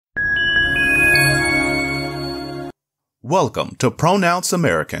Welcome to Pronounce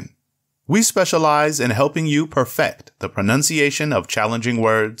American. We specialize in helping you perfect the pronunciation of challenging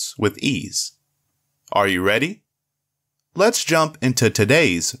words with ease. Are you ready? Let's jump into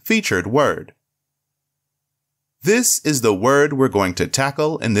today's featured word. This is the word we're going to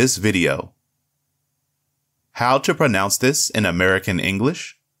tackle in this video. How to pronounce this in American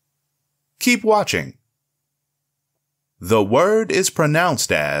English? Keep watching. The word is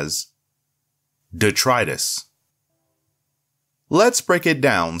pronounced as detritus. Let's break it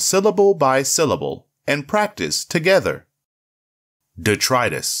down syllable by syllable and practice together.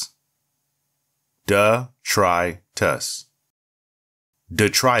 Detritus. Detritus.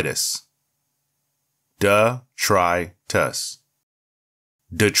 Detritus. Detritus.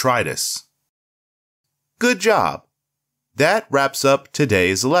 Detritus. Good job! That wraps up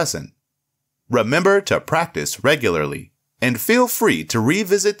today's lesson. Remember to practice regularly and feel free to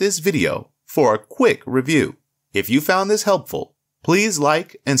revisit this video for a quick review. If you found this helpful, please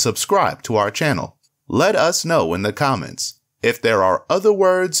like and subscribe to our channel. Let us know in the comments if there are other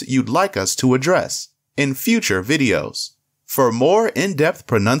words you'd like us to address in future videos. For more in-depth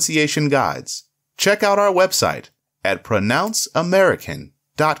pronunciation guides, check out our website at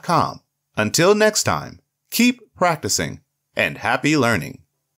pronounceamerican.com. Until next time, keep practicing and happy learning.